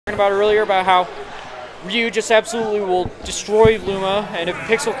About earlier about how Ryu just absolutely will destroy Luma, and if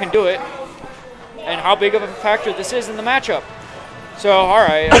PiXL can do it, and how big of a factor this is in the matchup. So,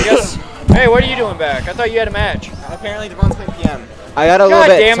 alright, I guess. Hey, what are you doing back? I thought you had a match. Apparently, Devon's playing PM. I got a little bit.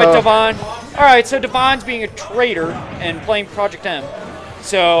 God damn it, Devon. Alright, so Devon's being a traitor and playing Project M.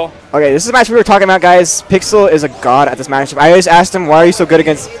 So. Okay, this is a match we were talking about, guys. PiXL is a god at this matchup. I just asked him, why are you so good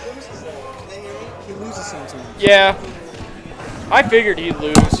against. He loses sometimes. Yeah. I figured he'd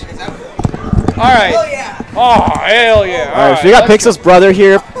lose. Alright. Oh, yeah. Oh, hell yeah. Alright, so we got PiXL's brother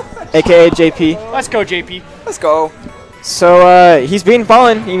here, aka JP. Let's go, JP. Let's go. So, he's beating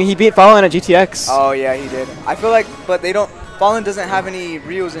Fallen. He beat Fallen at GTX. Oh, yeah, he did. I feel like, but they don't. Fallen doesn't have any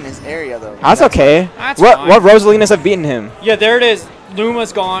Ryus in his area, though. That's okay. That's what fine. What Rosalinas have beaten him? Yeah, there it is.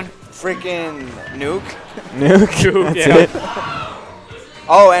 Luma's gone. Freaking Newk. Newk. Yeah. That's it.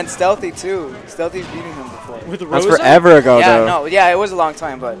 Oh, and Stealthy, too. Stealthy's beating him before. With That's Rosa? forever ago, Yeah, though. no. Yeah, it was a long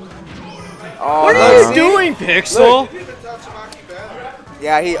time, but. Oh, What are you doing, PiXL?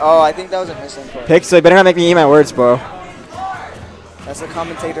 Yeah, he. Oh, I think that was a misinput. PiXL, you better not make me eat my words, bro. That's the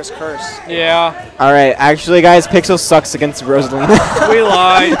commentator's curse. Yeah. Alright, actually, guys, PiXL sucks against Rosalina. We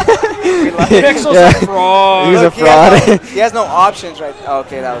lied. PiXL's Yeah. a fraud. He's a Look, fraud. He has no options, right? Oh,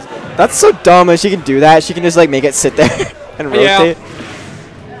 okay, that was good. That's so dumb that she can do that. She can just, like, make it sit there and rotate.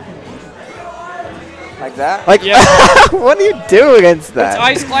 Like that? Like, Yeah. what do you do against It's that?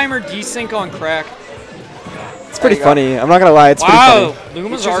 Ice Climber desync on crack. It's pretty There you go. funny. I'm not gonna lie, it's Wow. pretty He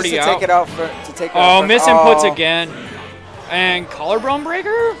Luma's chooses already to out. take it out for, to take it Oh, out for, misinputs oh. again. And collarbone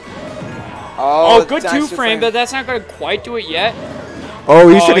breaker? Oh, Good nice two-frame, but that's not going to quite do it yet. funny. Oh,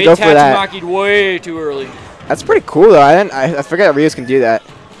 you should he go for that. Tatsumaki'd way too early. That's pretty cool though. I forget that Ryus can do that.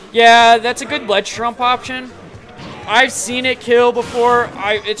 Yeah, that's a good ledge trump option. I've seen it kill before.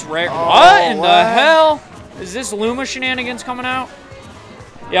 It's rare. Oh, what in the what? hell? Is this Luma shenanigans coming out?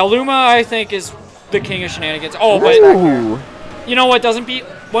 Yeah, Luma, I think, is the king of shenanigans. Oh, but Ooh. you know what doesn't beat?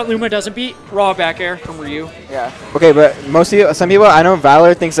 What Luma doesn't beat? Raw back air from Ryu. Yeah. Okay, but some people, I know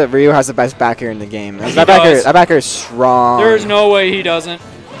Valor thinks that Ryu has the best back air in the game. He That does. back air is strong. There's no way he doesn't.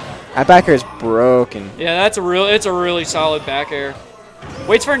 That back air is broken. Yeah, it's a really solid back air.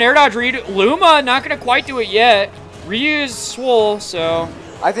 Waits for an air dodge read. Luma not gonna quite do it yet. Ryu's swole, so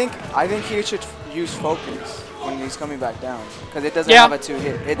I think he should use focus when he's coming back down because it doesn't Yeah. have a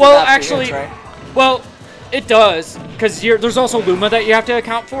two-hit. It well doesn't have two actually, hits, right? well, it does because there's also Luma that you have to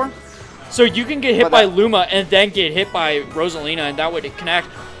account for. So you can get hit But by that- Luma and then get hit by Rosalina, and that would connect.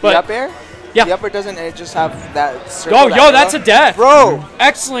 The But up air? Yeah. The upper doesn't it just have that circle? oh, that yo, that's a goes? death. Bro!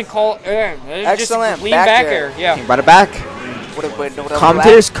 Excellent call. Excellent Just clean back back air. air. Yeah. Brought it back. What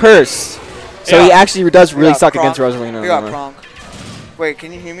Commentator's curse. So Yeah. he actually does really got suck Kronk. against Rosalina. We got Kronk. Wait,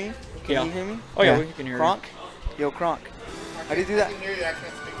 can you hear me? Can Yeah. you hear me? Oh yeah, Yeah. we can hear Kronk? Yo, Kronk. How do you do that?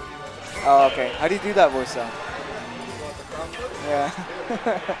 Oh, okay. How do you do that voice sound? Yeah.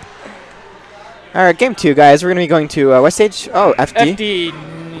 All right, game 2, guys. We're gonna be going to what stage? Oh, FD. FD.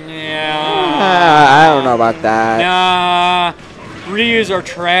 Yeah. I don't know about that. Nah. Ryus are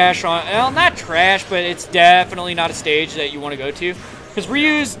trash on. Well, not trash, but it's definitely not a stage that you want to go to. Because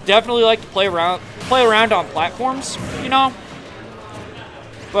Ryus definitely like to play around on platforms, you know.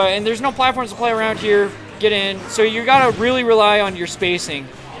 And there's no platforms to play around here. Get in. So you gotta really rely on your spacing,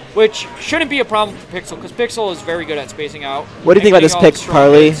 which shouldn't be a problem for PiXL, because PiXL is very good at spacing out. What do you think about this and getting all pick, the strong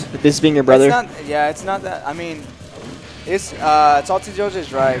Parley? hits. This being your brother. It's not that. I mean, it's Salty Joe's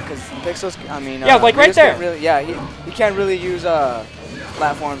is right because Pixels. I mean, Yeah, like he right just can't there. Really, yeah, he can't really use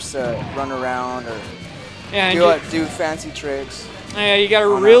platforms to run around or Yeah, and do fancy tricks. yeah, you gotta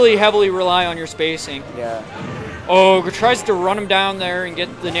Oh, no. really heavily rely on your spacing. Yeah. Oh, tries to run him down there and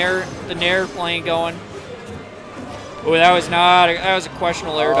get the nair plane going. Oh, that was a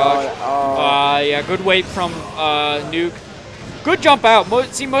questionable air dodge. Yeah, good weight from Newk. Good jump out.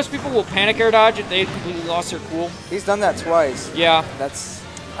 Most people will panic air dodge if they completely lost their cool. He's done that twice. Yeah.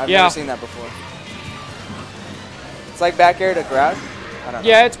 I've Yeah. never seen that before. It's like back air to grab. I don't know.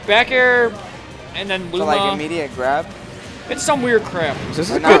 Yeah, it's back air and then So Luma. like immediate grab. It's some weird crap. This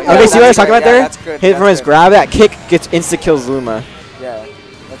is But good. no, Okay, see what I was that's talking good. about there? Yeah, that's good. Hit from That's his good. grab. That kick gets insta kills Luma. Yeah,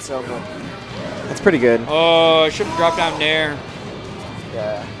 that's so good. That's pretty good. Oh, I should have dropped down nair.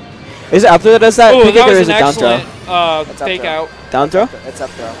 Yeah. Is it up throw that does that? Oh, Pick that it, or was is an it down throw? excellent That's up fake throw. out. Down throw? It's up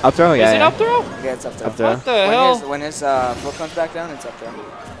throw. Up throw? Yeah. Is it yeah. up throw? Yeah, it's up throw. Up throw. What the hell? When his foot comes back down, it's up throw.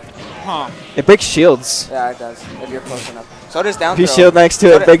 Huh. It breaks shields. Yeah, it does. If you're close enough. So does down If you throw. shield next to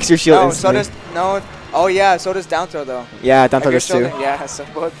So it, do- breaks your shield No, instantly. Oh yeah, so does down throw though. Yeah, down throw If does you're too. shielding- Yeah, so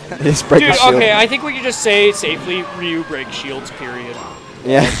both. Just break Dude, your shield. okay, I think we can just say safely Ryu breaks shields, period.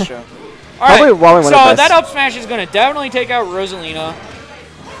 Yeah. That's true. All Probably right, Huawei one so of the best. that up smash is going to definitely take out Rosalina.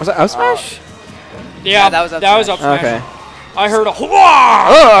 Was that up smash? Yeah, that was up that was smash. up smash. Okay. I heard a hoo.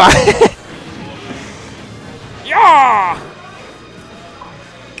 Oh! Yeah!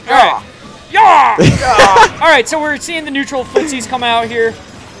 Alright. Yeah! Alright, so we're seeing the neutral footsies come out here.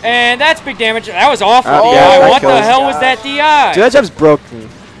 And that's big damage. That was awful. Yeah, DI. that What the kills. hell was that DI? Dude, that jab's broken.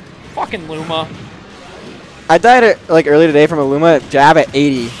 Fucking Luma. I died like earlier today from a Luma jab at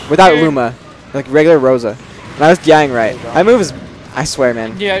 80 without Dude. Luma, like regular Rosa, and I was DIing right. That move is, I swear,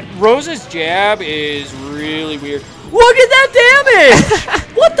 man. Yeah, Rosa's jab is really weird. Look at that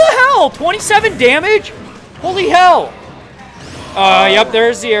damage! What the hell? 27 damage? Holy hell! Yep,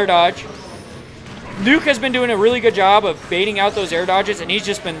 there's the air dodge. Newk has been doing a really good job of baiting out those air dodges, and he's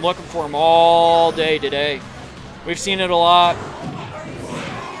just been looking for them all day today. We've seen it a lot.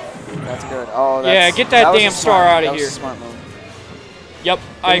 That's good. Oh, that's, Yeah, get that was a damn star out of that was here. a smart move. Yep,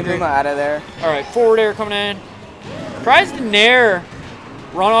 I Getting agree. Luma out of there. All right, forward air coming in. Tries to nair,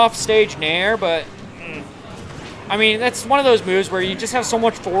 run off stage nair, but I mean, that's one of those moves where you just have so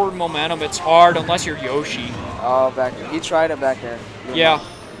much forward momentum. It's hard unless you're Yoshi. Oh, back there. He tried it back there. Luma. Yeah.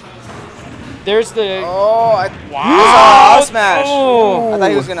 There's the. Oh, Wow. up smash. Oh. I thought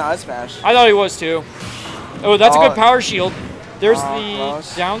he was gonna up smash. I thought he was too. Oh, that's a Oh. good power shield. There's the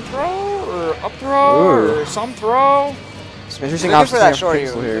close. down throw or up throw or some throw. Some interesting Looking for that options short here.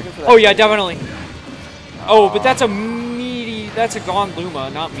 you. Here. Looking for that Oh yeah, short. definitely. Oh, but that's a meaty. That's a gone Luma,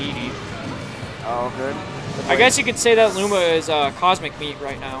 not meaty. Oh, good. I guess you could say that Luma is cosmic meat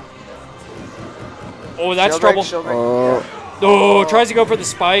right now. Oh, that's Shield break, trouble. shield break. Oh, Oh, tries to go for the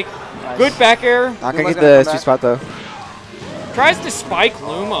spike. Nice. Good back air. not gonna Luma's get gonna the come sweet spot though. Tries to spike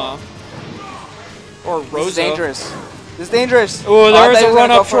Luma. Or This Rosa. is dangerous. This is dangerous. Oh, I there's thought he a was run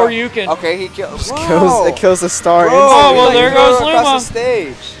gonna up go for a- Shoryuken. Okay, he kills. It kills the star. Bro, Oh, well, he there threw goes it Luma. across the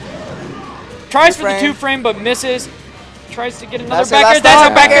stage. Tries for the Two-frame. 2-frame, but misses. Tries to get another That's it, back air. last That's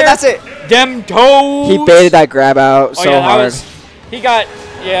time. a back air. That's it. Dem toes. He baited that grab out Oh, so yeah, that hard. was. He got.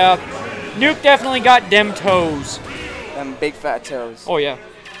 Yeah. Nuke definitely got dem toes. Them big fat toes. Oh, yeah.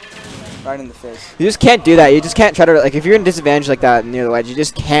 Right in the face. You just can't do that. You just can't try to, like, if you're in disadvantage like that near the wedge, you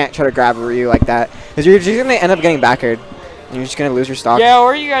just can't try to grab a Ryu like that. Because you're just going to end up getting back aired. And you're just going to lose your stock. Yeah,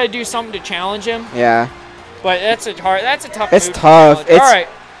 or you got to do something to challenge him. Yeah. But that's a hard. That's a tough. It's move to tough. challenge. It's all right.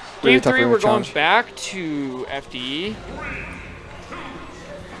 really Game tough 3, for him we're to going challenge. back to FDE.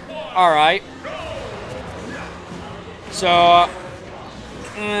 All right. So,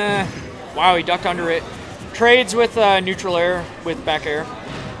 wow, he ducked under it. Trades with neutral air with back air,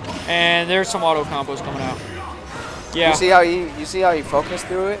 and there's some auto combos coming out. Yeah. You see how he focused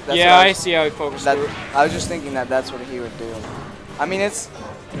through it? That's Yeah, what I see how he focused through it. I was just thinking that that's what he would do. I mean, it's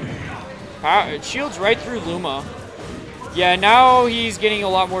It shields right through Luma. Yeah, now he's getting a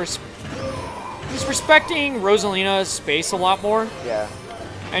lot more. He's respecting Rosalina's space a lot more. yeah.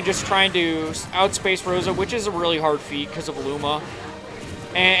 And just trying to outspace Rosa, which is a really hard feat because of Luma.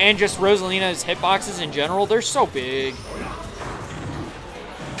 And just Rosalina's hitboxes in general, they're so big.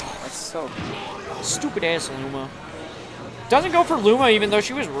 That's so. Stupid ass Luma. Doesn't go for Luma even though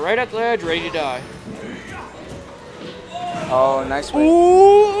she was right at the edge, ready to die. Oh, nice way.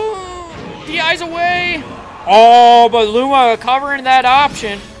 Ooh! The eyes away! Oh, but Luma covering that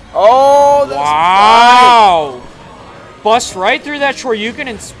option. Oh, that's Wow! Busts right through that Shoryuken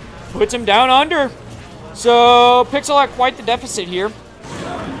and puts him down under. So PiXL at quite the deficit here.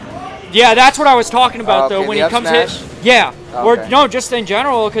 Yeah, that's what I was talking about though. Okay, When the he comes up hit, smash? yeah, or Okay. no, just in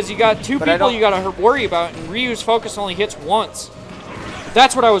general, because you got two But I people don't- you gotta worry about, and Ryu's focus only hits once.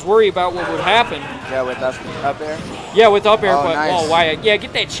 That's what I was worried about. What would happen? Yeah, with up there. Yeah, with up air, Oh, but nice. oh, why? Yeah,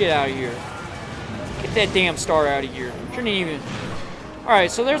 get that shit out of here. Get that damn star out of here. Shouldn't even. All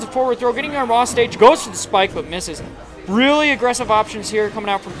right, so there's a forward throw, getting him off stage, goes for the spike, but misses. Really aggressive options here coming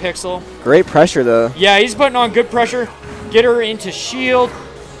out from PiXL. Great pressure, though. Yeah, he's putting on good pressure. Get her into shield.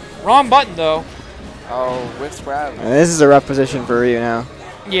 Wrong button, though. Oh, with grab. And this is a rough position for Ryu now.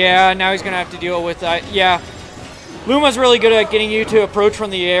 Yeah, now he's going to have to deal with that. Yeah. Luma's really good at getting you to approach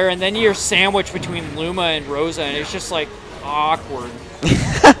from the air, and then you're sandwiched between Luma and Rosa, and it's just, like, awkward.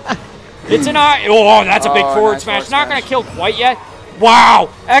 It's an eye. Oh, that's a big Oh, forward nice smash. forward Not going to kill quite yet. Wow.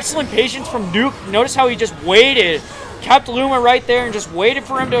 Excellent patience from Newk. Notice how he just waited. Kept Luma right there and just waited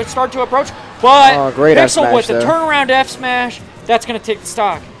for him to start to approach. But Oh, great F PiXL smash with the there. turnaround F smash, that's going to take the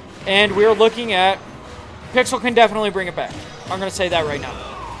stock. And we're looking at PiXL can definitely bring it back. I'm going to say that right now.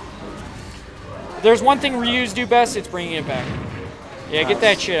 If there's one thing Ryu's do best, it's bringing it back. Yeah, get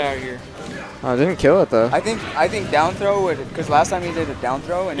that shit out of here. Oh, didn't kill it, though. I think down throw would, because last time he did a down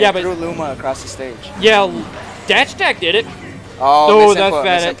throw and Yeah, it but- threw Luma across the stage. Yeah, Dash Attack did it. Oh, Oh, misinput, that's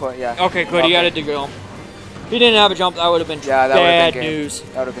bad. misinput, yeah. Okay, good. He got it to go. he didn't have a jump, that would have been bad news.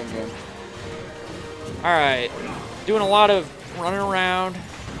 That would have been good. All right, doing a lot of running around,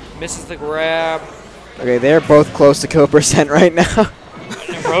 misses the grab. Okay, they're both close to kill percent right now.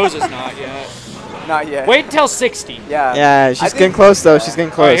 And Rose is not yet. Not yet. Wait until 60. Yeah. Yeah, she's getting close though. She's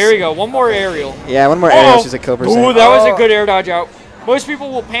getting close. All right, here we go. One more aerial. Yeah, one more aerial. She's a kill percent. Ooh, that was a good air dodge out. Most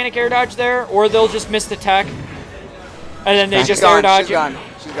people will panic air dodge there, or they'll just miss the tech, and then they just air dodge. She's gone.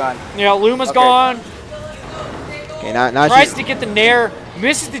 She's gone. Yeah, Luma's gone. Okay, now tries to get the nair,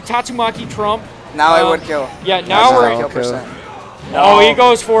 misses the Tatsumaki trump. Now I would kill. Yeah, now we're kill percent. No, he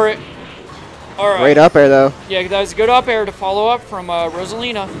goes for it. All right. Great up air though. Yeah, that was a good up air to follow up from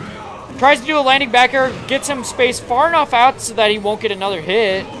Rosalina. Tries to do a landing back air, gets him space far enough out so that he won't get another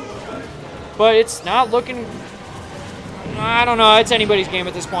hit. But it's not looking. I don't know. It's anybody's game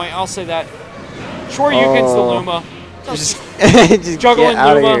at this point. I'll say that. Shoryuken's the Luma. Just juggling get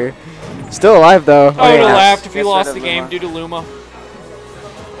out Luma. Of here. Still alive though. I would have laughed if he lost the game due to Luma.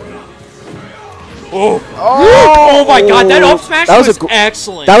 Oh my god, that up smash was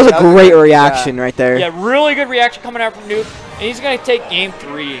excellent. That was a great reaction right there. Yeah, really good reaction coming out from Newk. And he's going to take game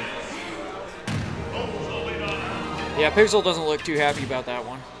 3. Yeah, PiXL doesn't look too happy about that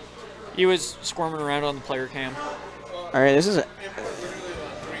one. He was squirming around on the player cam. Alright, this is...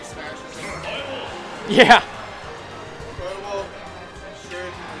 Yeah.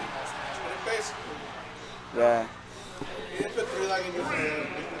 Yeah.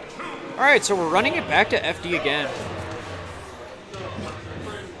 Alright, so we're running it back to FD again.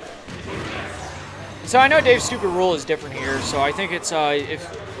 So I know Dave's stupid rule is different here, so I think it's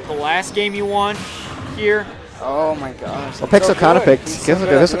if the last game you won here. Oh my gosh. Well, PiXL counterpicked.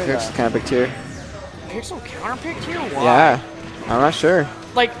 PiXL counterpicked here. PiXL counterpicked here? Why? Yeah, I'm not sure.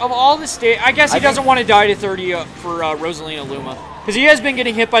 Like, of all the state, I guess he doesn't want to die to 30 for Rosalina Luma. Because he has been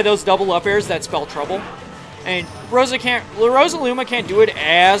getting hit by those double up airs that spell trouble. And Rosa Luma can't do it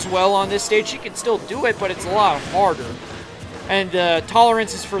as well on this stage. She can still do it, but it's a lot harder. And the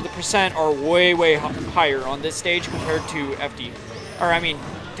tolerances for the percent are way, way higher on this stage compared to FD. Or, I mean,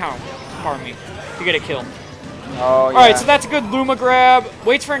 pardon me, to get a kill. Oh, yeah. Alright, so that's a good Luma grab.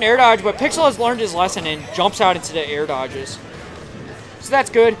 Waits for an air dodge, but PiXL has learned his lesson and jumps out into the air dodges. So that's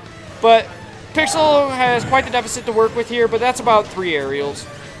good. But PiXL has quite the deficit to work with here, but that's about 3 aerials.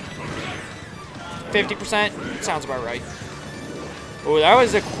 50%? Sounds about right. Oh, that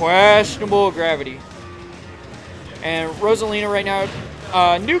was a questionable gravity. And Rosalina right now,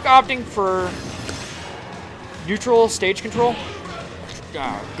 Newk opting for neutral stage control.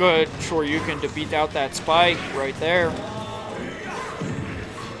 Good Shoryuken to beat out that spike right there.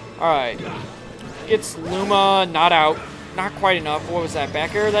 Alright. Gets Luma not out. Not quite enough. What was that,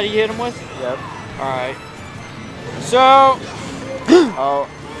 back air that he hit him with? Yep. Alright. So...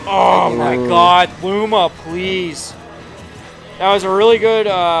 Oh my god, Luma, please. That was a really good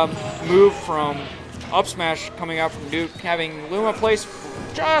move from up smash coming out from Newk, having Luma placed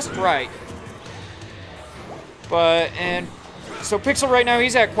just right. And so PiXL right now,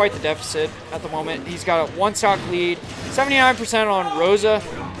 he's at quite the deficit at the moment. He's got a 1 stock lead, 79% on Rosa.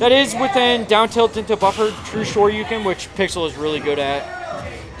 That is within down tilt into buffer true Shoryuken, which PiXL is really good at.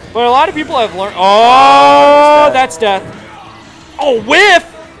 But a lot of people have learned. Oh, that's death. Oh, whiff!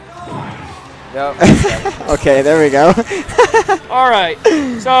 Yep. Okay, there we go. Alright,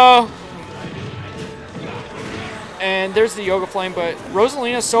 so... And there's the Yoga Flame, but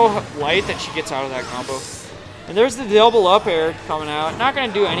Rosalina's so light that she gets out of that combo. And there's the double up air coming out. Not going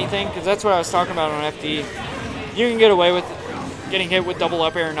to do anything, because that's what I was talking about on FD. You can get away with getting hit with double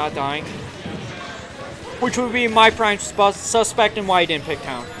up air and not dying. Which would be my prime suspect and why he didn't pick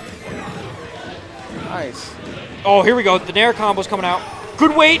town. Nice. Oh, here we go. The Nair combo's coming out.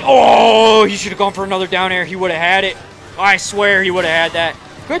 Good weight. Oh, he should have gone for another down air. He would have had it. I swear he would have had that.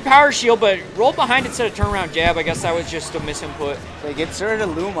 Good power shield, but rolled behind instead of turnaround jab. I guess that was just a misinput. So he gets rid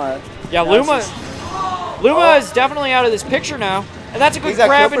of Luma. Yeah, Luma is definitely out of this picture now. And that's a good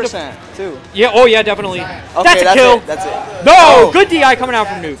grab into percent too. Yeah, oh yeah, definitely. Okay, that's a kill. That's it. No, good DI coming out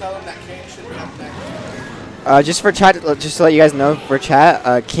from Newk. Just for chat, just to let you guys know, for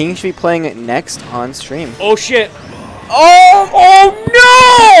chat, King should be playing next on stream. Oh shit. Oh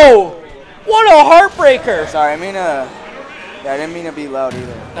no! What a heartbreaker. Sorry, I didn't mean to be loud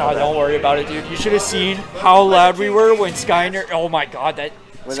either. No, don't worry about it, dude. You should have seen how loud we were when Skyner. Oh my god, that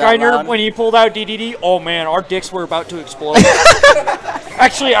Skyner when he pulled out DDD. Oh man, our dicks were about to explode.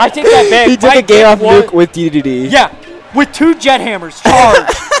 Actually, I take that back. He took a game off Newk with DDD. Yeah, with 2 jet hammers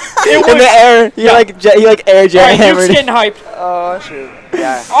charged. In the air, he like air jet hammered. Newk's getting hyped. Oh shoot.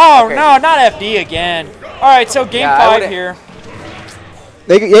 Yeah. Oh okay. No, not FD again. All right, so game 5 here.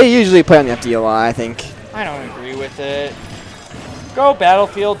 They usually play on the FD a lot, I think. I don't agree with it. Go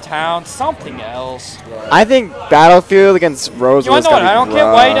Battlefield, Town, something else. I think Battlefield against Rosa. You want to know what? I don't get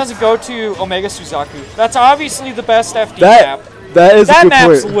why he doesn't go to Omega Suzaku. That's obviously the best FD map. That is that a good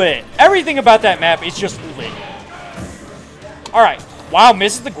map's point. lit. Everything about that map is just lit. All right. Wow,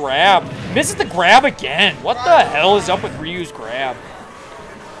 misses the grab. Misses the grab again. What the hell is up with Ryu's grab?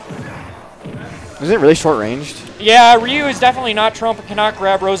 Isn't it really short ranged? Yeah, Ryu is definitely not Trump and cannot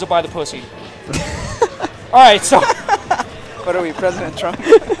grab Rosa by the pussy. All right, so What are we, President Trump?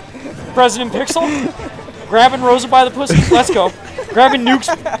 President PiXL grabbing Rosa by the pussy. Let's go. Grab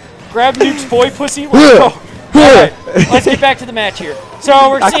Newk's boy pussy. Let's go. All right, let's get back to the match here. So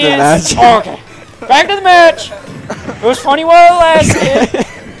we're Back to the seeing. match. Oh, okay. Back to the match. It was funny while it lasted.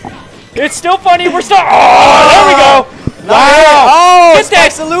 It's still funny. We're still. Oh, there we go. Wow.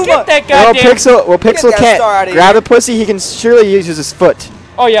 Oh, get that goddamn. Pixel that can't star outta grab here. the pussy. He can surely use his foot.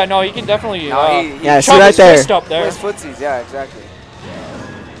 Oh yeah, no, he can definitely. Yeah, see shove right his there. fist up there. His footsies, yeah, exactly.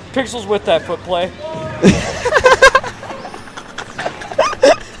 Pixel's with that foot play.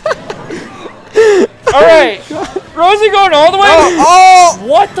 All right, Rosie going all the way. Oh!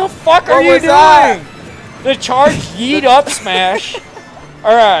 What the fuck are What you was doing? that? The charge yeet up smash.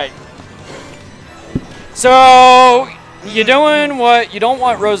 All right. So you're doing what you don't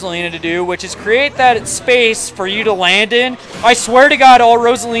want Rosalina to do, which is create that space for you to land in. I swear to God, all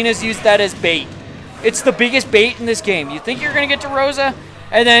Rosalina's used that as bait. It's the biggest bait in this game. You think you're gonna get to Rosa,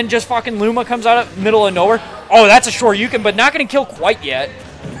 and then just fucking Luma comes out of the middle of nowhere. Oh, that's a sure Yukin, but not gonna kill quite yet.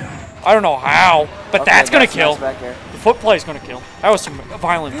 I don't know how, but Okay, that's gonna kill. Back here. The foot play is gonna kill. That was some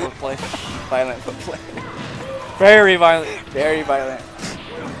violent foot play. Violent foot play. Very violent. Very violent.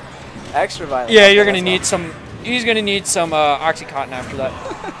 Extra violent. Yeah, you're gonna need some. He's gonna need some OxyContin after that.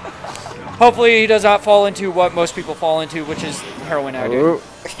 Hopefully, he does not fall into what most people fall into, which is heroin addict. Ooh.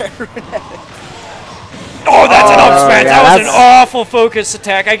 Oh, that's an up smash. yeah, That was an that's- awful focus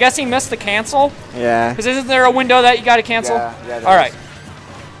attack. I guess he missed the cancel. Yeah. Because isn't there a window that you gotta cancel? Yeah, there All right. is.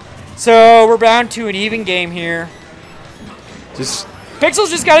 So we're bound to an even game here. Just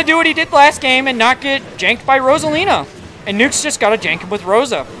Pixel's just got to do what he did last game and not get janked by Rosalina. And Newk's just got to jank him with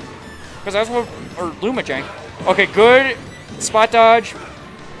Rosa. Because that's what... Or Luma jank. Okay, good. Spot dodge.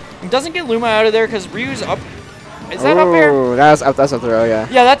 He doesn't get Luma out of there because Ryu's up. Is that up air? Ooh, that's up throw, yeah.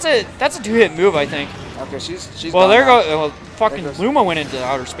 Yeah, that's a two-hit move, I think. Okay, she's Well, gone there now. goes... Well, fucking goes- Luma went into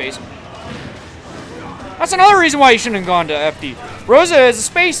outer space. That's another reason why you shouldn't have gone to FD. Rosa is a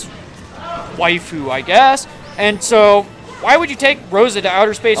space waifu, I guess. And so... Why would you take Rosa to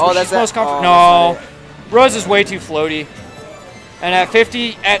outer space Oh, where that's she's most that- comfortable? oh, No. Rosa's way too floaty. And at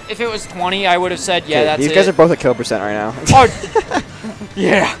 50, if it was 20, I would have said, yeah, Okay, that's these it. guys are both at kill percent right now. Oh,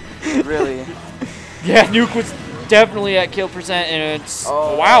 yeah. Really? Yeah, Newk was definitely at kill percent, and it's...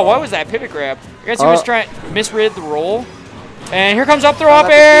 Oh. Wow, what was that pivot grab? I guess he was trying... Misread the roll. And here comes up throw Don't up let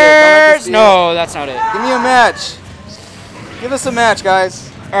this be it, don't let this airs! be No, that's not it. Give me a match. Give us a match,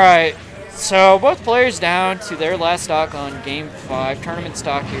 guys. All right. So both players down to their last stock on Game 5. Tournament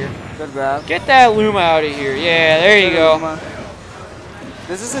stock here. Good grab. Get that Luma out of here. Yeah, there you go.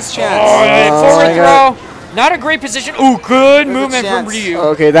 This is his Oh, chance. forward my throw. Not a great position. Ooh, good There's a movement from chance. Ryu.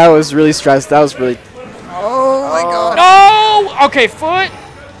 Okay, that was really stressed. That was really... Oh my god. No! Okay, foot.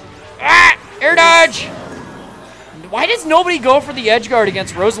 Ah! Air dodge. Why does nobody go for the edge guard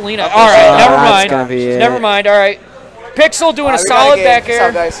against Rosalina? All right, never that's mind. gonna be it. Never mind. All right. Pixel doing a We got solid game. back What's air.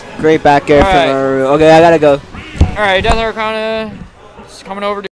 up, guys? Great back air All right. from Maru. Okay, I gotta go. All right, Death Arcana is coming over to